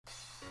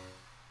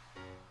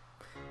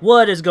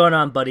What is going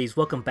on, buddies?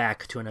 Welcome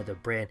back to another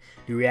brand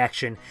new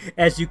reaction.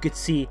 As you can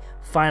see,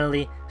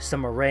 finally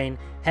Summer Rain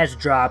has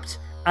dropped.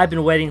 I've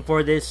been waiting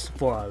for this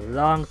for a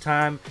long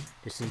time,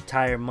 this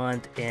entire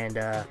month, and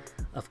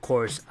of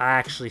course I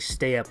actually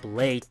stay up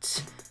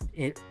late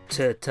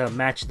to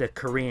match the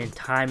Korean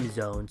time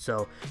zone.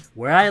 So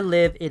where I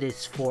live, it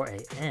is 4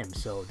 a.m.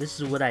 so this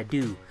is what I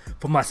do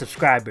for my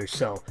subscribers.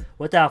 So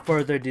without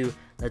further ado,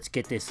 let's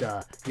get this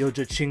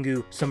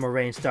여자친구 Summer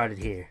Rain started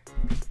here.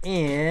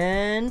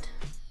 And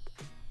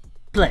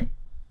play.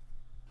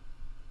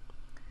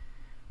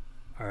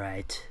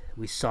 Alright,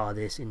 we saw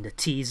this in the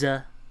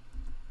teaser.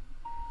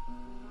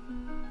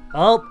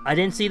 Oh, I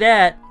didn't see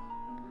that.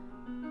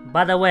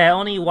 By the way, I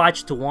only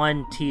watched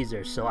one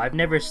teaser, so I've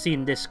never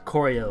seen this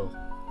choreo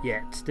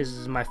yet. This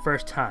is my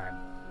first time.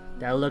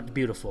 That looked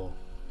beautiful.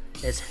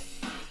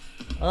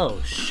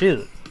 Oh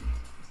shoot.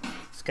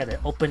 It's got an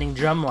opening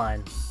drum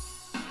line.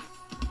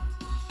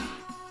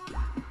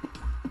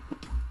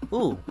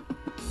 Ooh.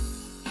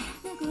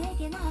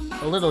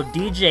 A little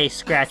DJ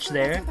scratch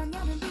there.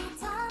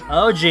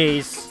 Oh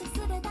jeez.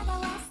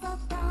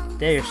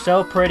 They're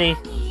so pretty.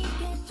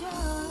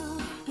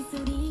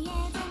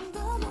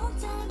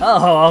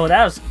 Oh,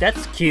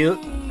 that's cute.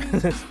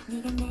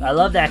 I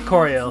love that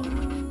choreo.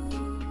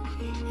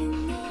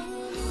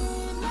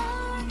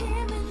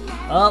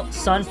 Oh,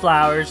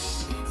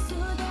 sunflowers.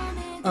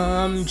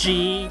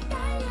 G.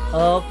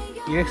 Oh,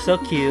 you're so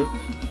cute.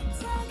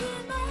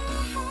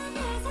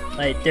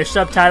 Wait, there's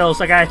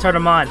subtitles. I gotta turn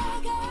them on.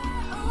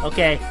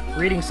 Okay,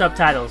 reading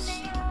subtitles.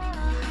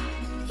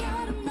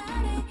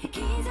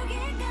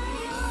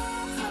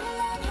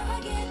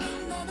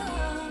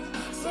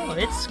 Oh,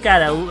 it's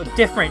got a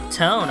different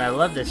tone. I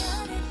love this.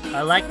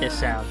 I like this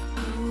sound.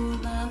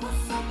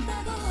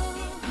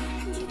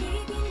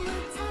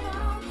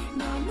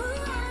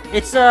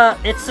 It's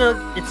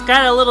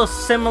got a little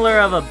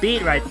similar of a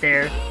beat right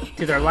there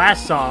to their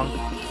last song,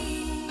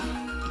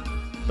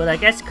 but I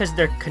guess because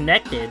they're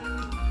connected.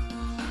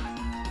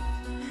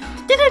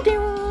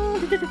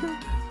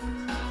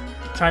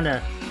 Trying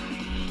to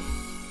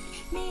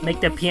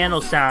make the piano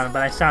sound,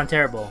 but I sound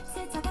terrible.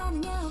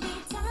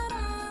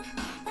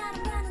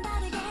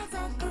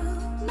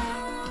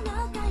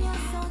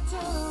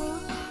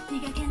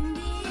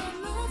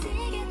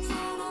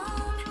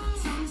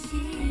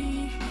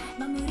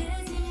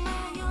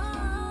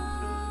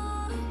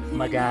 Oh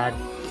my god.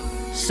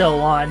 So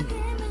on.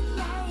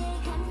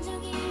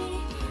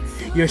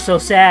 You're so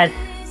sad.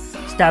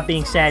 Stop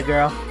being sad,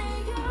 girl.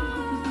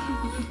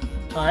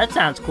 Oh, that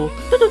sounds cool.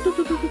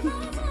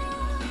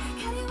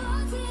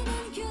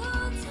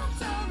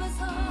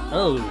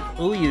 Oh,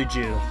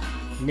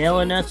 Uyuju.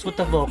 Nailing us with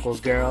the vocals,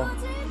 girl.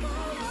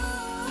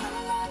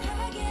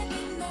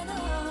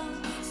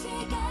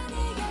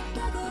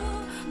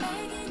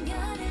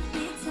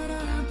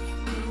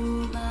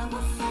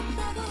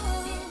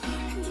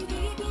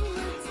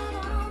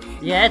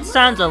 Yeah, it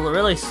sounds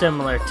really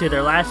similar to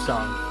their last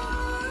song.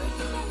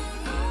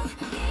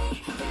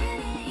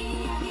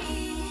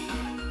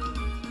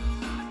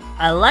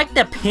 I like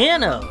the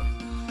piano.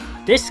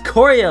 This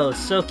choreo is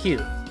so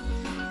cute.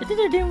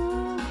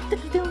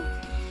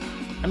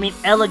 I mean,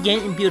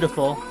 elegant and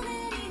beautiful.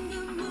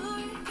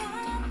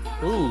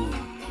 Ooh.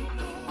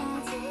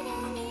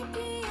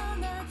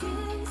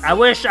 I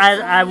wish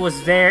I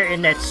was there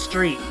in that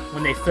street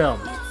when they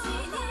filmed.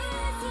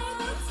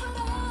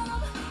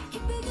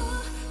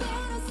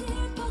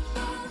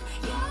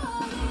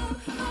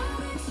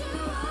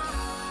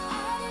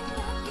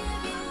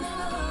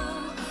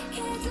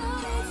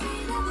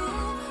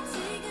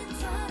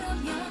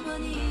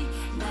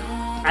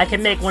 I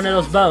can make one of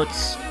those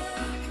boats.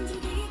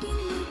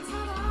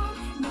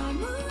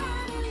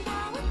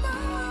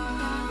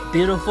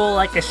 Beautiful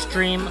like a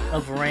stream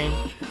of rain,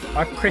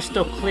 our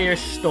crystal clear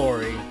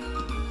story.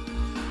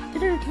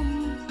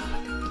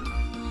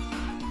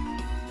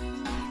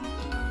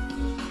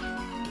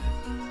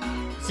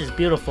 This is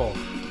beautiful.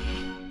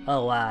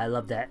 Oh wow, I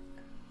love that.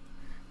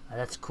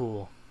 That's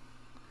cool.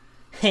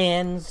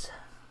 Hands.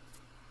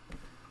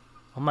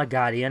 Oh my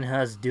god,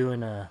 Yenha's doing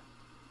the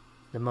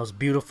most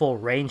beautiful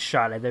rain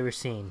shot I've ever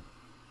seen.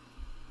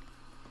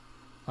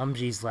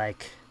 Umji's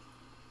like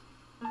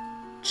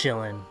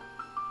chilling.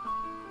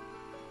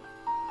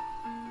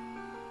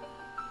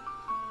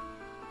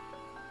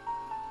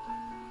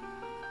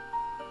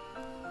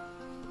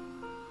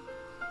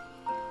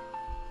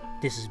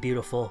 This is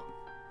beautiful.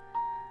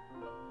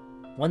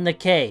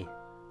 1K.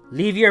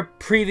 Leave your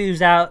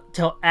previews out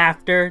till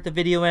after the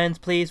video ends,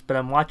 please, but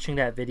I'm watching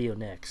that video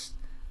next.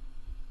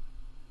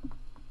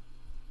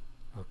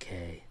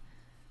 Okay.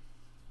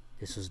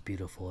 This was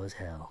beautiful as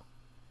hell.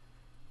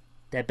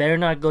 That better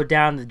not go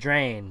down the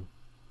drain,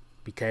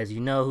 because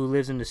you know who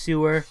lives in the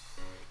sewer?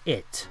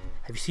 It.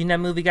 Have you seen that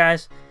movie,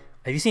 guys?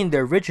 Have you seen the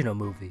original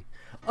movie?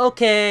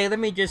 Okay, let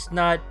me just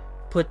not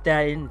put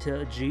that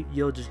into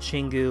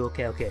여자친구.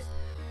 Okay.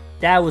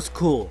 That was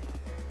cool.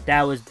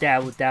 That was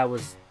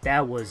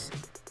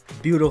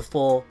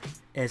beautiful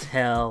as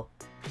hell.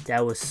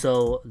 That was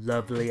so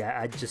lovely.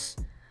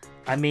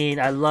 I mean,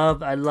 I love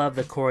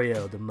the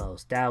choreo the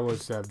most. That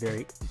was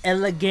very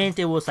elegant.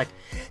 It was like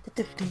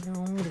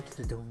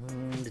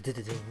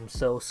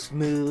so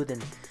smooth,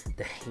 and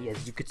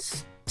as you could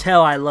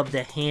tell, I love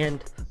the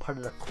hand part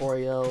of the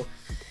choreo.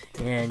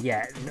 And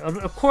yeah,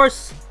 of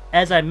course,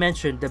 as I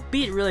mentioned, the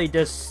beat really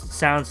does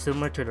sound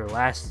similar to their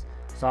last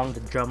song, the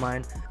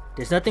Drumline.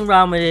 There's nothing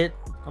wrong with it.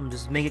 I'm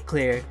just make it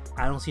clear.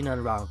 I don't see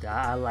nothing wrong with it.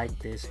 I like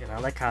this, and I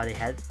like how they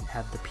have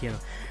the piano.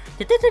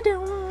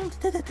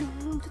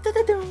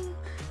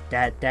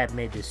 That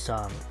made this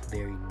song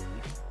very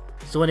neat.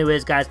 So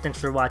anyways, guys, thanks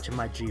for watching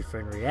my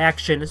GFRIEND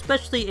reaction,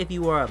 especially if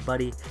you are a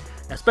buddy,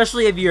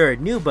 especially if you're a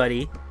new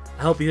buddy.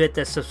 I hope you hit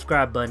that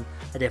subscribe button.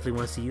 I definitely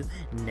want to see you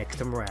next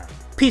time around.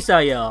 Peace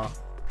out, y'all.